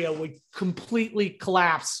area would completely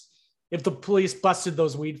collapse if the police busted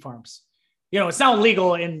those weed farms. It's not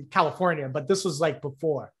legal in California, but this was like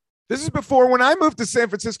before. This is before. When I moved to San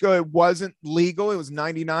Francisco, it wasn't legal. It was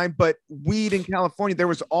 99, but weed in California, there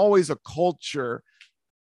was always a culture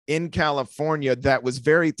in California that was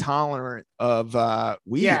very tolerant of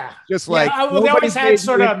weed. Yeah. Just they always had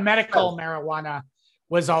sort of medical marijuana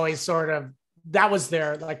was always sort of, that was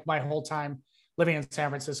there like my whole time living in San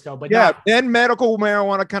Francisco, but yeah, not. then medical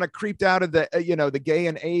marijuana kind of creeped out of the, the gay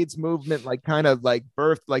and AIDS movement, like kind of like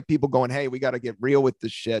birthed like people going, hey, we got to get real with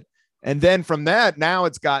this shit. And then from that, now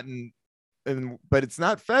it's gotten, but it's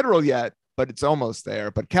not federal yet, but it's almost there.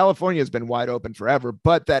 But California has been wide open forever.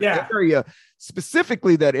 But that area,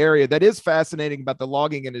 specifically that area, that is fascinating about the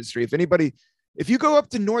logging industry. If you go up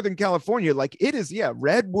to Northern California, like it is,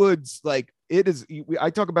 redwoods, like it is. I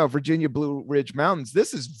talk about Virginia Blue Ridge Mountains.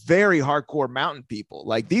 This is very hardcore mountain people.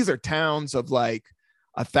 Like these are towns of like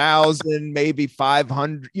 1,000, maybe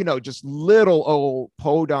 500, just little old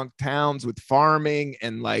podunk towns with farming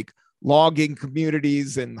and like logging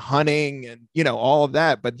communities and hunting and, all of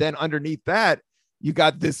that. But then underneath that, you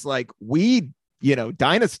got this like weed,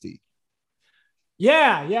 dynasty.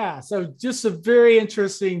 Yeah. So just a very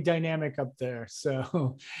interesting dynamic up there.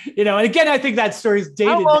 So, and again, I think that story's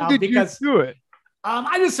dated. How long now did because you do it?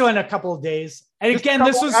 I just went a couple of days. And Just again,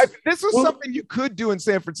 this was something you could do in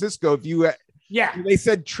San Francisco if you. They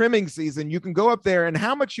said trimming season. You can go up there, and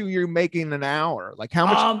how much you're making an hour? Like how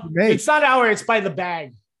much? You make? It's not hour. It's by the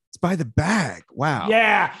bag. It's by the bag. Wow.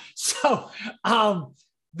 Yeah. So,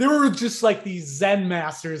 there were just like these Zen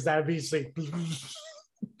masters that would be just like.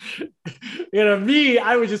 Me,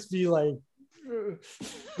 I would just be like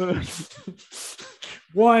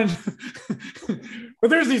one. But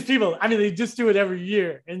there's these people, they just do it every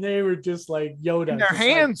year, and they were just like Yoda. And their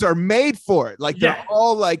hands are made for it. Like they're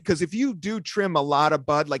all like, because if you do trim a lot of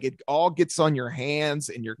bud, like it all gets on your hands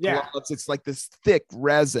and your gloves. It's like this thick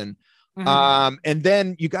resin. Mm-hmm. And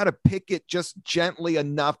then you got to pick it just gently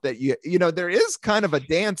enough that there is kind of a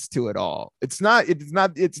dance to it all. It's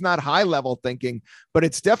not high level thinking, but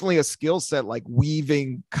it's definitely a skill set, like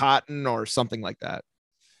weaving cotton or something like that.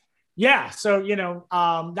 Yeah. So,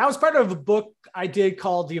 that was part of a book I did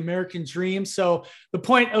called The American Dream. So the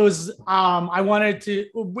point was, I wanted to,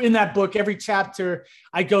 in that book, every chapter,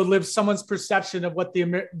 I go live someone's perception of what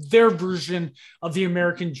their version of the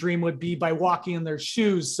American dream would be by walking in their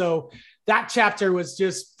shoes. So that chapter was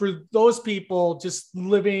just for those people just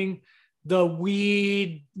living the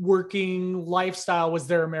weed working lifestyle was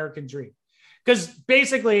their American dream. Because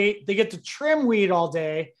basically they get to trim weed all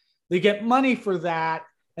day. They get money for that.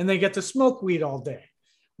 And they get to smoke weed all day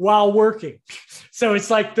while working. So it's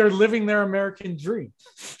like they're living their American dream.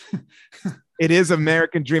 It is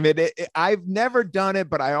American dream. I've never done it,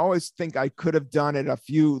 but I always think I could have done it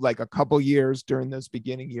a couple years during those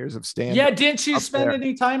beginning years of stand-up. Yeah, didn't you spend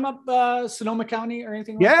any time up Sonoma County or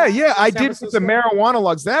anything like that? Yeah, I did Francisco? with the marijuana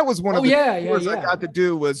logs. That was one of the tours I got to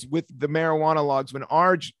do was with the marijuana logs. When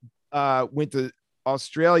Arj went to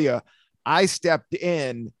Australia, I stepped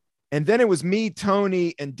in. And then it was me,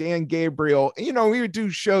 Tony, and Dan Gabriel. We would do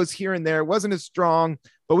shows here and there. It wasn't as strong,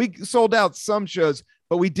 but we sold out some shows.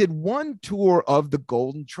 But we did one tour of the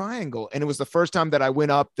Golden Triangle. And it was the first time that I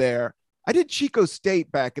went up there. I did Chico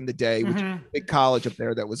State back in the day, which is a big college up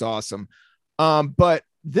there that was awesome. But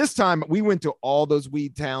this time we went to all those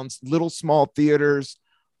weed towns, little small theaters,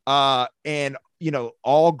 and,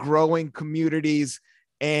 all growing communities.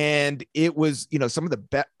 And it was, some of the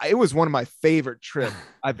best. It was one of my favorite trips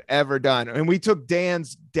I've ever done. And we took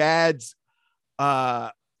Dan's dad's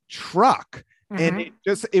truck, and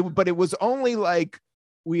but it was only like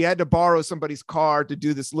we had to borrow somebody's car to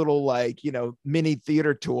do this little like mini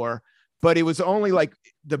theater tour. But it was only like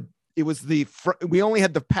we only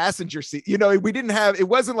had the passenger seat. We didn't have. It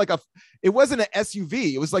wasn't an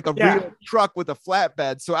SUV. It was like a real truck with a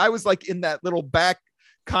flatbed. So I was like in that little back.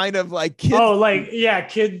 Kind of like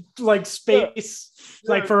kid space,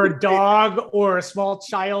 like for a dog or a small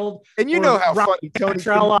child. And how funny Tony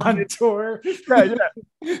on tour. And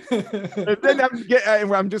then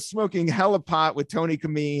I'm just smoking hella pot with Tony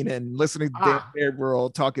Kameen and listening to Dan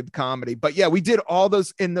Gabriel talking comedy. But yeah, we did all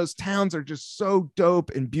those, and those towns are just so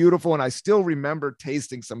dope and beautiful. And I still remember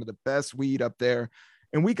tasting some of the best weed up there.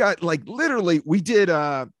 And we got like literally we did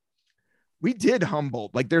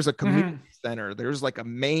Humboldt. Like there's a community center. There's like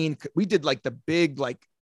we did like the big like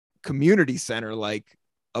community center like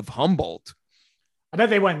of Humboldt. I bet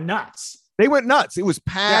they went nuts. It was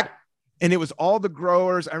packed and it was all the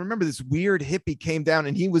growers. I remember this weird hippie came down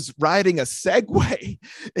and he was riding a Segway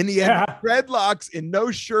and he had dreadlocks and no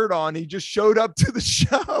shirt on. He just showed up to the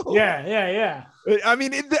show. Yeah. I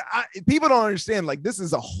mean, people don't understand. Like this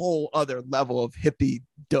is a whole other level of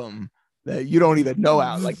hippie-dom that you don't even know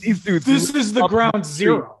out. Like these dudes. This is the ground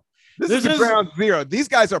zero. This is ground zero. These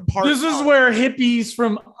guys are part. This is where hippies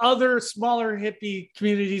from other smaller hippie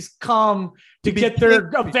communities come to get their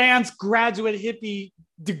advanced graduate hippie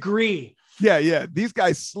degree. Yeah. These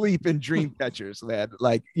guys sleep in dream catchers, man.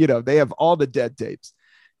 Like, they have all the dead tapes.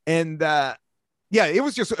 And Yeah, it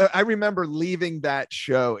was just, I remember leaving that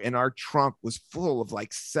show and our trunk was full of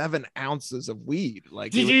like 7 ounces of weed.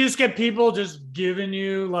 Like, Did you just get people just giving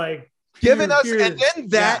you like, giving us, here? and then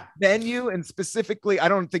that venue, and specifically, I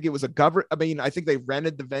don't think it was a government. I mean, I think they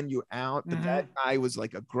rented the venue out, but that guy was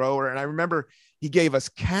like a grower. And I remember he gave us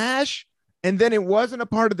cash, and then it wasn't a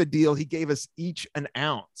part of the deal. He gave us each an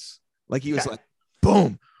ounce. Like he was like,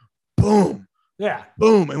 boom, boom. Yeah.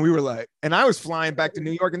 Boom. And we were like, and I was flying back to New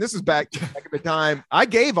York. And this is back at the time I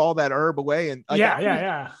gave all that herb away. And like,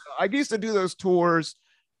 I used to do those tours.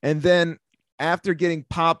 And then after getting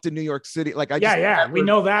popped in New York City, like we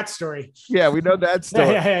know that story. Yeah, we know that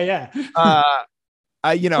story. Yeah.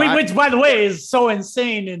 Which by the way is so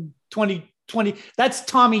insane in 2020. That's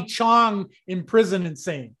Tommy Chong in prison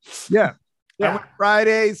insane. Yeah. I went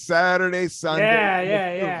Friday, Saturday,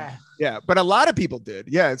 Sunday. Yeah. But a lot of people did.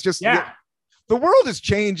 Yeah. It's just, the world is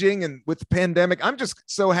changing, and with the pandemic, I'm just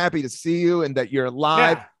so happy to see you and that you're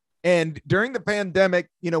alive. Yeah. And during the pandemic,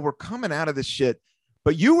 we're coming out of this shit,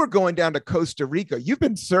 but you were going down to Costa Rica. You've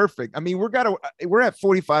been surfing. I mean, we're at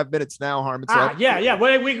 45 minutes now, Harmon. So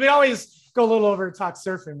We always go a little over to talk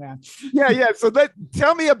surfing, man. Yeah. So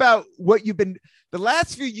tell me about what you've been, the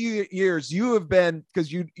last few years you have been, because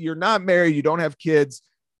you're not married, you don't have kids,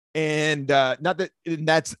 and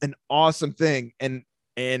that's an awesome thing.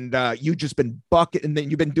 And you've just been bucking, and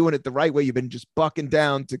then you've been doing it the right way. You've been just bucking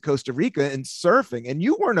down to Costa Rica and surfing, and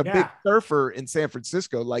you weren't a big surfer in San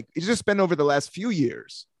Francisco. Like, it's just been over the last few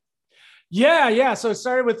years. Yeah. So it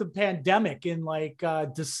started with the pandemic in like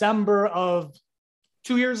December of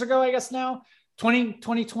 2 years ago, I guess now,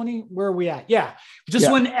 2020, where are we at? Yeah.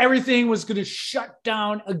 When everything was going to shut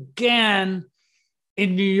down again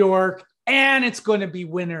in New York, and it's going to be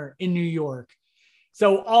winter in New York.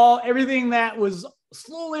 So everything that was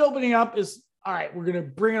slowly opening up is all right. We're going to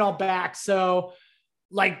bring it all back. So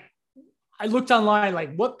like, I looked online,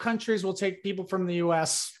 like what countries will take people from the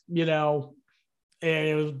US, and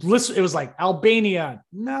it was like Albania.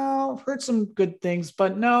 No, heard some good things,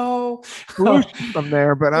 but no. From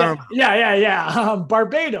there, but I don't. Yeah.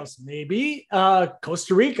 Barbados, maybe.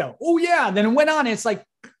 Costa Rica. Oh yeah. And then it went on. It's like,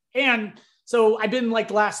 and so I've been like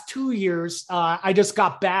the last 2 years. I just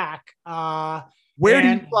got back. Where do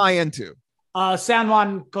you fly into? San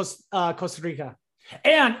Juan, Costa Rica.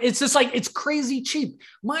 And it's just like, it's crazy cheap.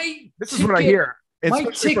 This is what I hear. My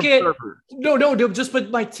ticket, no, just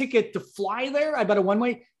but my ticket to fly there, I bought a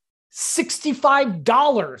one-way,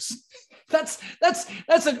 $65. That's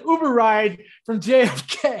an Uber ride from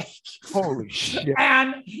JFK. Holy shit.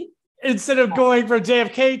 And instead of going from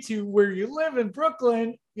JFK to where you live in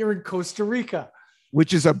Brooklyn, you're in Costa Rica.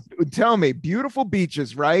 Which is tell me, beautiful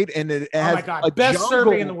beaches, right? And it has, oh my God, best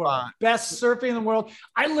surfing in the world. Best surfing in the world.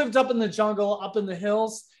 I lived up in the jungle, up in the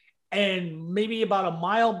hills, and maybe about a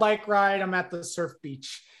mile bike ride, I'm at the surf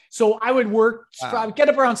beach. So I would I would get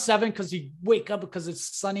up around 7 because you wake up because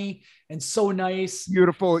it's sunny and so nice.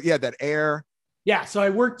 Beautiful. Yeah, that air. Yeah. So I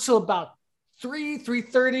worked till about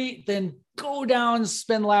 3:30, then go down,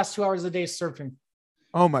 spend the last 2 hours a day surfing.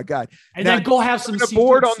 Oh my God. And then go have some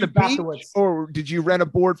board on the beach afterwards. Or did you rent a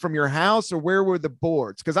board from your house, or where were the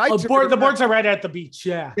boards? Because the boards are right at the beach.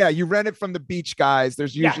 Yeah. Yeah. You rent it from the beach guys.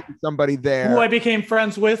 There's usually somebody there who I became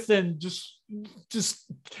friends with, and just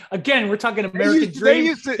again, we're talking American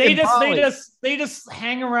dream. They just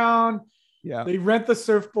hang around. Yeah. They rent the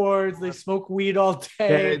surfboards. They smoke weed all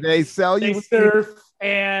day. They sell you. They surf.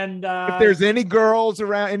 And if there's any girls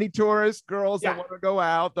around, any tourist girls that want to go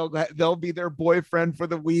out, they'll be their boyfriend for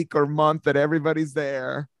the week or month that everybody's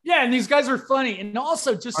there. Yeah, and these guys are funny, and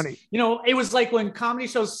also it was like when comedy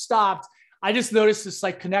shows stopped, I just noticed this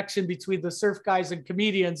like connection between the surf guys and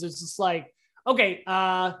comedians. It's just like, okay,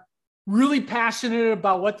 really passionate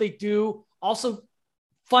about what they do, also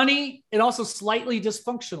funny and also slightly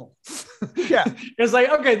dysfunctional. Yeah. It's like,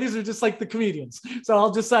 okay, these are just like the comedians. So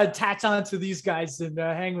I'll just attach on to these guys and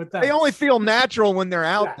hang with them. They only feel natural when they're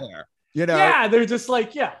out there, Yeah, they're just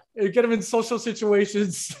like, get them in social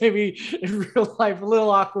situations, maybe in real life, a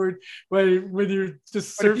little awkward when you're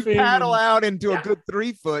just surfing. If you paddle out into a good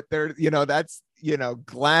 3 foot, there, that's,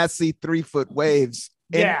 glassy 3 foot waves.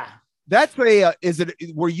 And that's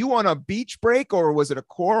were you on a beach break or was it a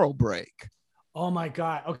coral break? Oh my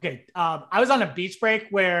God. Okay. I was on a beach break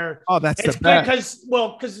where that's it's the best.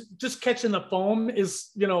 because just catching the foam is,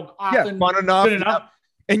 often fun enough. Good enough.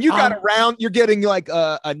 And you got you're getting like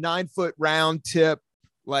a 9 foot round tip,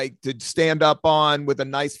 like to stand up on with a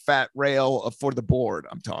nice fat rail for the board.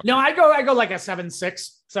 I'm talking. No, I go like a 7.6.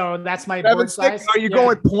 So that's my board size. Are you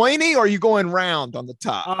going pointy or are you going round on the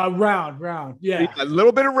top? Round. Yeah. A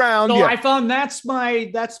little bit of round. So I found that's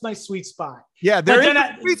my sweet spot. Yeah. There is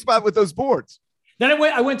a sweet spot with those boards. Then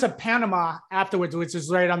I went to Panama afterwards, which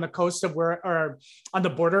is right on the coast of where, or on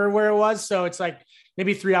the border where it was. So it's like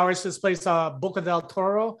maybe 3 hours to this place, Boca del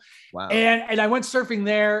Toro. Wow. And I went surfing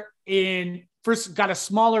there first got a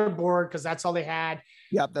smaller board because that's all they had.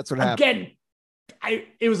 Yep, that's what happened. Again,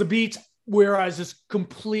 it was a beach where I was just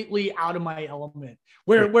completely out of my element.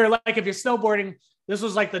 Where like if you're snowboarding, this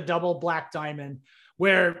was like the double black diamond,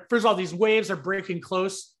 where first of all, these waves are breaking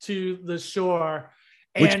close to the shore.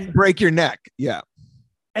 Which can break your neck. Yeah.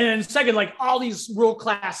 And then second, like all these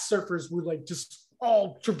world-class surfers were like just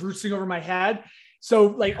all traversing over my head. So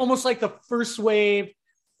like almost like the first wave,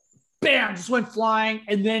 bam, just went flying.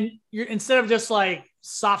 And then you're, instead of just like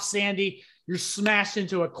soft sandy, you're smashed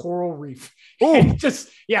into a coral reef. And just,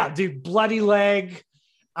 yeah, dude, bloody leg.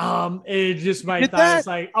 It just, my thigh was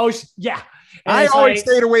like, oh yeah. And I always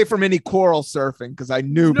stayed away from any coral surfing because I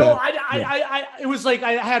knew. No, it was like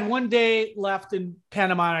I had one day left in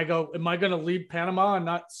Panama, and I go, "Am I going to leave Panama and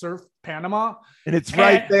not surf Panama?" And it's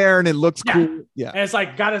right there, and it looks cool. Yeah, and it's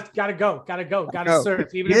like gotta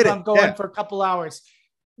surf, even if I'm going for a couple hours.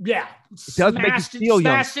 Yeah, it does make you feel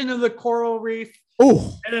young. Smashed into the coral reef.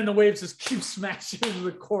 Oh, and then the waves just keep smashing into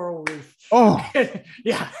the coral reef. Oh,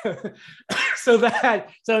 yeah. So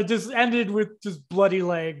it just ended with just bloody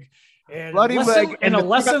leg. And bloody leg and a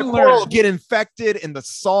lesson learned. Get infected in the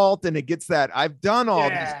salt, and it gets that. I've done all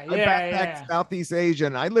this. I backpacked Southeast Asia,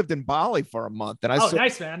 and I lived in Bali for a month. And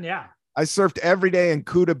nice, man. Yeah, I surfed every day in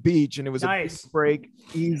Kuta Beach, and it was nice. A break,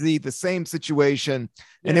 easy, the same situation,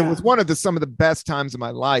 and it was some of the best times of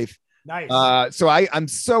my life. Nice. So I'm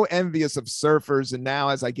so envious of surfers, and now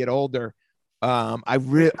as I get older, I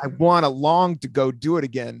want to long to go do it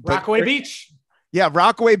again. Rockaway Beach. Yeah,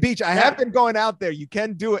 Rockaway Beach. I have been going out there. You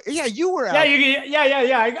can do it. Yeah, you were out.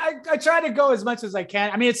 Yeah. I try to go as much as I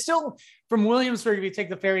can. I mean, it's still from Williamsburg. If you take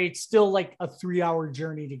the ferry, it's still like a 3-hour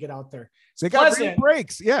journey to get out there. They got great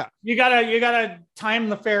breaks. Yeah, you gotta time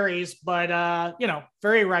the ferries, but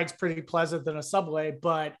ferry ride's pretty pleasant than a subway.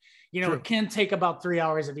 But it can take about 3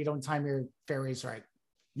 hours if you don't time your ferries right.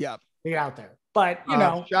 Yeah, to get out there. But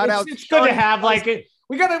it's good to have like it.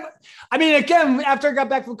 We gotta. I mean, again, after I got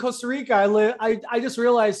back from Costa Rica, I just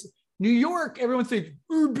realized New York. Everyone thinks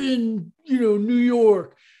urban, New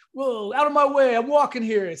York. Whoa, out of my way! I'm walking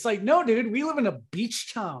here. It's like, no, dude. We live in a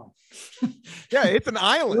beach town. Yeah, it's an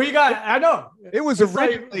island. I know. It was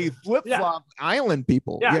originally flip-flop island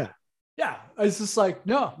people. Yeah. It's just like,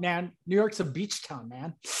 no, man. New York's a beach town,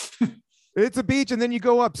 man. It's a beach, and then you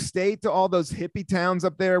go upstate to all those hippie towns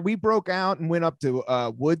up there. We broke out and went up to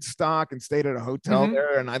Woodstock and stayed at a hotel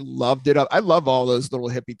there, and I loved it. I love all those little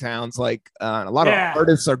hippie towns. Like a lot of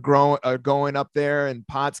artists are going up there, and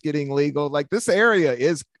pot's getting legal. Like this area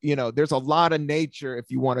is, there's a lot of nature if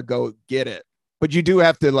you want to go get it. But you do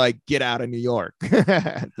have to like get out of New York.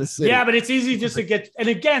 The city. Yeah, but it's easy just to get. And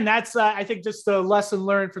again, that's I think just the lesson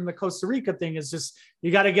learned from the Costa Rica thing is just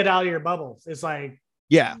you got to get out of your bubble. It's like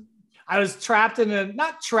I was trapped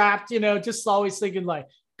not trapped, just always thinking like,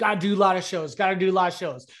 gotta do a lot of shows.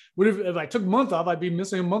 What if I took a month off, I'd be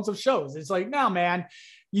missing a month of shows. It's like, no, man,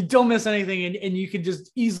 you don't miss anything. And you can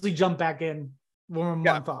just easily jump back in one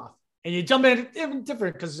month off, and you jump in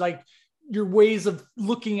different because like your ways of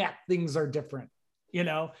looking at things are different.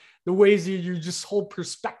 The ways your just whole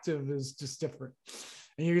perspective is just different,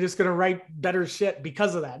 and you're just going to write better shit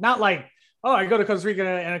because of that. Not like, oh, I go to Costa Rica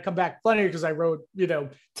and I come back funnier because I wrote,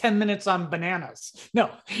 10 minutes on bananas. No,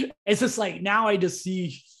 it's just like now I just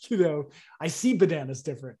see, I see bananas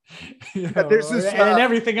different, there's this, and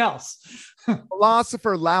everything else.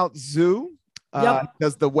 Philosopher Lao Tzu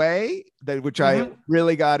does the way which I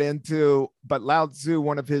really got into. But Lao Tzu,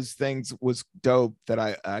 one of his things was dope that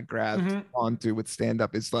I grabbed onto with stand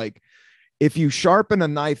up. It's like if you sharpen a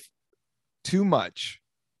knife too much,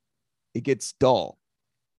 it gets dull.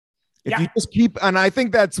 If you just keep, and I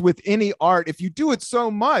think that's with any art, if you do it so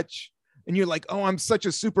much and you're like, oh, I'm such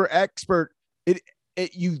a super expert,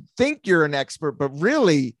 you think you're an expert, but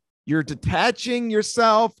really you're detaching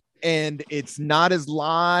yourself and it's not as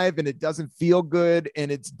live and it doesn't feel good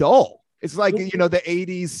and it's dull. It's like, the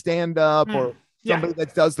 80s stand up or somebody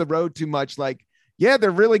that does the road too much. Like, yeah, they're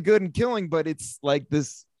really good in killing, but it's like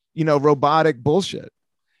this, robotic bullshit.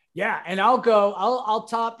 Yeah, and I'll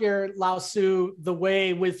top your Lao Tzu the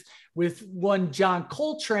way with one John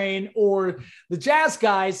Coltrane or the jazz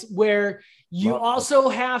guys, where you also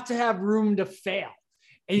have to have room to fail.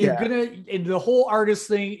 And and the whole artist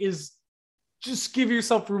thing is just give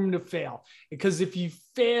yourself room to fail. Because if you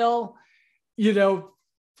fail, you'll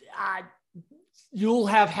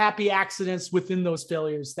have happy accidents within those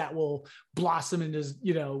failures that will blossom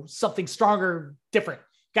into, something stronger, different.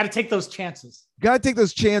 got to take those chances. Got to take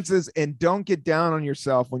those chances and don't get down on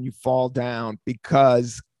yourself when you fall down,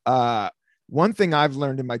 because one thing I've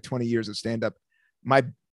learned in my 20 years of stand-up, I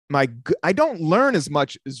don't learn as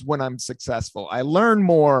much as when I'm successful. I learn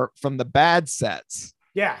more from the bad sets.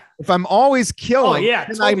 Yeah. If I'm always killing,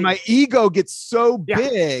 totally. my ego gets so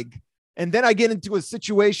big, and then I get into a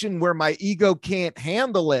situation where my ego can't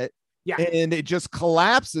handle it, and it just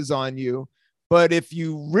collapses on you. But if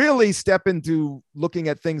you really step into looking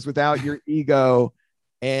at things without your ego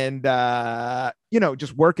and,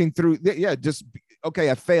 just working through,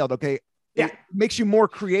 I failed. Okay. Yeah. It makes you more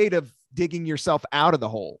creative digging yourself out of the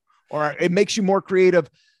hole, or it makes you more creative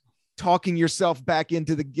talking yourself back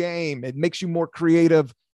into the game. It makes you more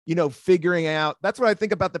creative, figuring out. That's what I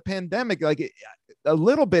think about the pandemic. Like a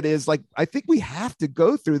little bit is like, I think we have to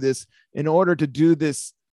go through this in order to do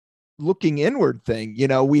this looking inward thing.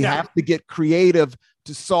 We have to get creative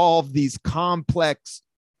to solve these complex,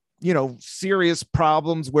 serious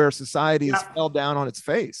problems where society has fell down on its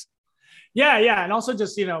face. Yeah. And also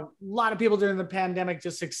just, a lot of people during the pandemic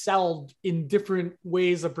just excelled in different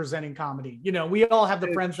ways of presenting comedy. We all have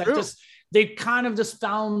the friends that they kind of just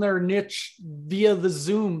found their niche via the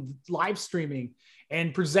Zoom live streaming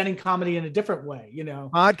and presenting comedy in a different way,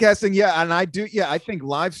 Podcasting. Yeah. And I think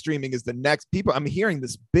live streaming is the next I'm hearing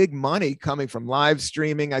this big money coming from live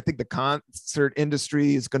streaming. I think the concert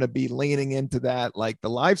industry is going to be leaning into that. Like the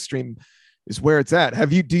live stream is where it's at.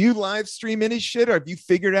 Do you live stream any shit, or have you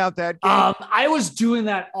figured out that game? I was doing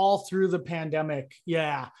that all through the pandemic.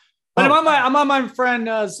 Yeah. But I'm on my friend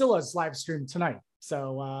Zilla's live stream tonight.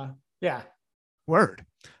 So yeah. Word.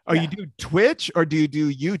 You do Twitch or do you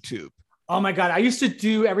do YouTube? Oh my God. I used to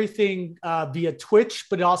do everything via Twitch,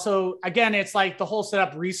 but also, again, it's like the whole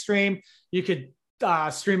setup restream. You could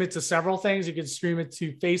stream it to several things. You could stream it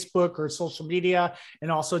to Facebook or social media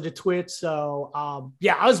and also to Twitch. So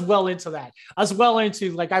I was well into that. I was well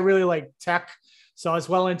into, I really like tech. So I was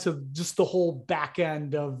well into just the whole back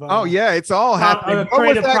end of. It's all happening.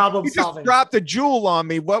 Creative problem you solving. Just dropped a jewel on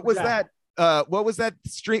me. What was that? What was that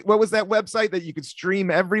stream? What was that website that you could stream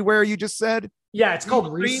everywhere? You just said. Yeah, it's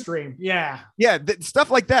called Restream. Yeah. Stuff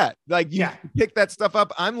like that. Like you pick that stuff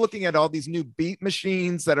up. I'm looking at all these new beat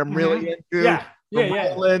machines that I'm really into.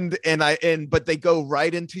 Holland, but they go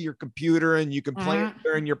right into your computer and you can play it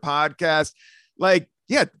during your podcast.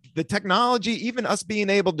 The technology, even us being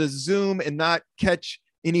able to Zoom and not catch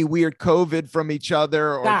any weird COVID from each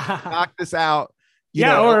other or knock this out.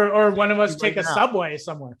 Or one of us take a subway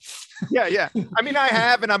somewhere. Yeah. I mean, I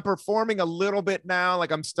have, and I'm performing a little bit now.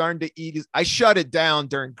 Like I'm starting to eat. I shut it down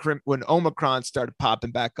during when Omicron started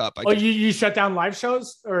popping back up. You shut down live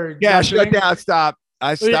shows or? Yeah, shut down. Stop.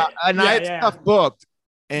 I stopped, and I had stuff booked.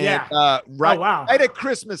 And right at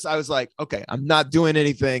Christmas, I was like, okay, I'm not doing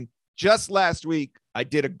anything. Just last week, I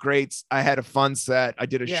had a fun set. I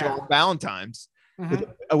did a show on Valentine's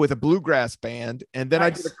with a bluegrass band. And then I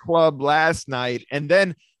did a club last night. And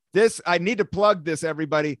then I need to plug this,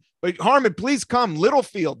 everybody. But Harmon, please come.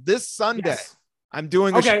 Littlefield this Sunday. Yes. I'm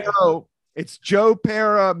doing a show. It's Joe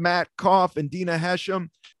Pera, Matt Koff, and Dina Hesham.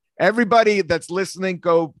 Everybody that's listening,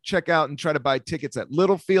 go check out and try to buy tickets at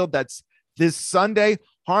Littlefield. That's this Sunday.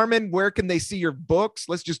 Harmon, where can they see your books?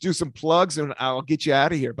 Let's just do some plugs and I'll get you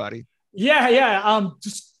out of here, buddy. Yeah.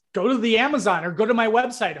 Just go to the Amazon or go to my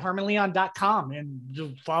website, harmonleon.com, and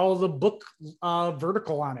you'll follow the book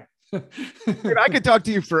vertical on it. Dude, I could talk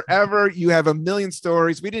to you forever. You have a million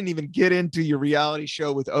stories. We didn't even get into your reality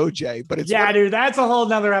show with OJ, but dude, that's a whole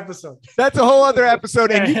nother episode. That's a whole other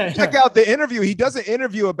episode. And you can check out the interview. He does an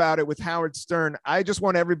interview about it with Howard Stern. I just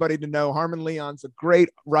want everybody to know Harmon Leon's a great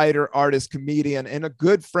writer, artist, comedian, and a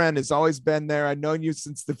good friend. Has always been there. I've known you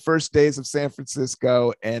since the first days of San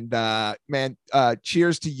Francisco. And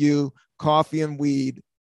cheers to you. Coffee and weed.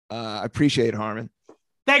 I appreciate it, Harmon.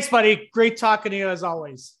 Thanks, buddy. Great talking to you as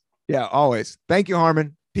always. Yeah, always. Thank you,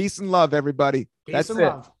 Harmon. Peace and love, everybody. Peace and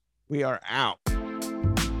love. We are out.